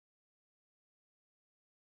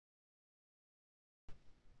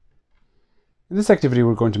In this activity,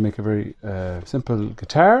 we're going to make a very simple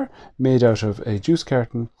guitar made out of a juice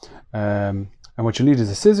carton. And what you need is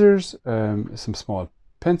a scissors, some small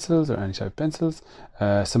pencils or any type of pencils,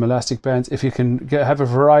 some elastic bands. If you can have a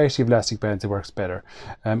variety of elastic bands, it works better.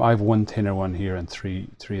 I have one thinner one here and three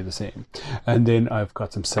of the same. And then I've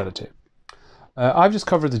got some sellotape. I've just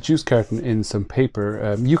covered the juice carton in some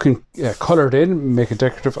paper. You can color it in, make it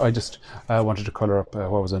decorative. I just wanted to color up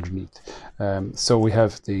what was underneath. So we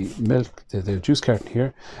have the milk, the juice carton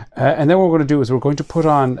here. And then what we're going to do is we're going to put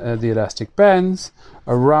on the elastic bands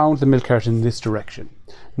around the milk carton in this direction.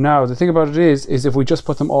 Now, the thing about it is if we just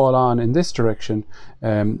put them all on in this direction,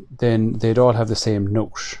 then they'd all have the same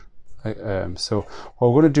note. So what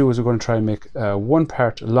we're going to do is we're going to try and make one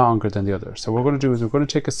part longer than the other. So what we're going to do is we're going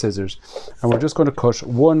to take a scissors and we're just going to cut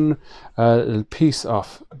one piece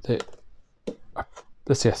off the,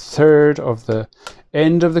 let's say a third of the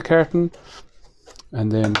end of the carton,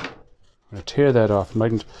 and then I'm going to tear that off. It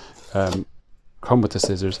mightn't come with the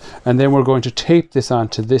scissors, and then we're going to tape this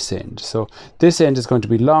onto this end. So this end is going to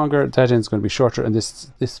be longer, that end is going to be shorter, and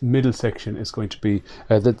this middle section is going to be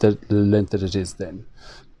the length that it is then.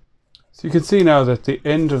 So you can see now that the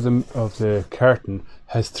end of the carton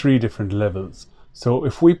has 3 different levels. So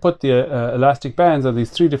if we put the elastic bands on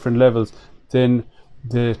these 3 different levels, then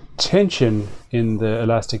the tension in the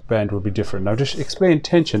elastic band will be different. Now, just explain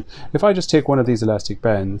tension. If I just take one of these elastic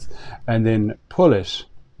bands and then pull it,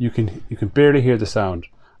 you can barely hear the sound.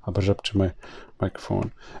 I'll put it up to my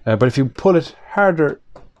microphone. But if you pull it harder,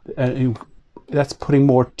 that's putting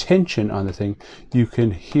more tension on the thing, you can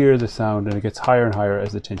hear the sound, and it gets higher and higher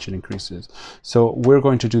as the tension increases. So we're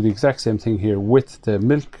going to do the exact same thing here with the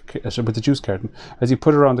with the juice carton. As you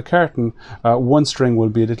put it around the carton, one string will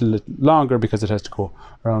be a little longer because it has to go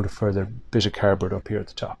around a further bit of cardboard up here at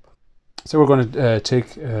the top. So we're going to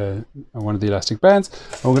take one of the elastic bands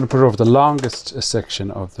and we're going to put it over the longest section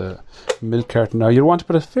of the milk carton. Now you'll want to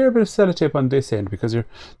put a fair bit of sellotape on this end because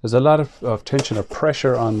there's a lot of tension or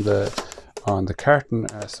pressure on the carton,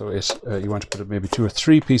 so you want to put maybe 2 or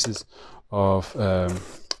 3 pieces of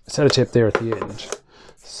sellotape there at the end.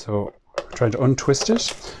 So we're trying to untwist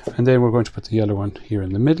it, and then we're going to put the yellow one here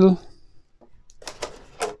in the middle.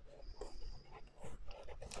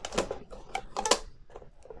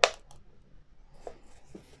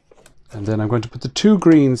 And then I'm going to put the 2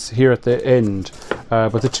 greens here at the end,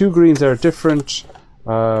 but the 2 greens are different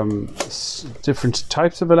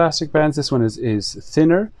types of elastic bands. This one is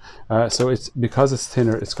thinner, so because it's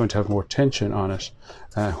thinner, it's going to have more tension on it.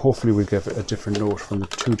 Hopefully we'll get a different note from the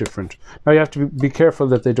 2 different. Now you have to be careful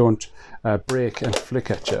that they don't break and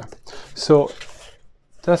flick at you. So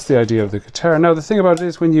that's the idea of the guitar. Now the thing about it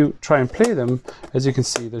is when you try and play them, as you can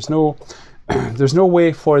see, there's no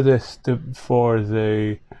way for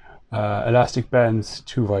the elastic bands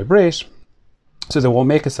to vibrate, so they won't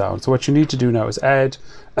make a sound. So what you need to do now is add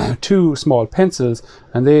 2 small pencils,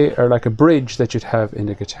 and they are like a bridge that you'd have in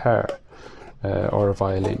a guitar or a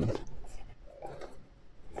violin.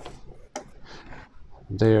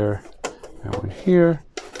 There, and one here,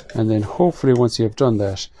 and then hopefully once you have done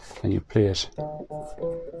that and you play it,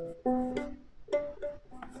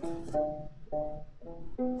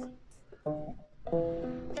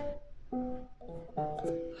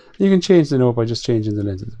 you can change the note by just changing the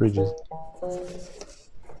length of the bridges.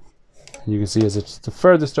 And you can see as it's the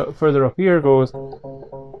further up here goes,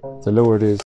 the lower it is.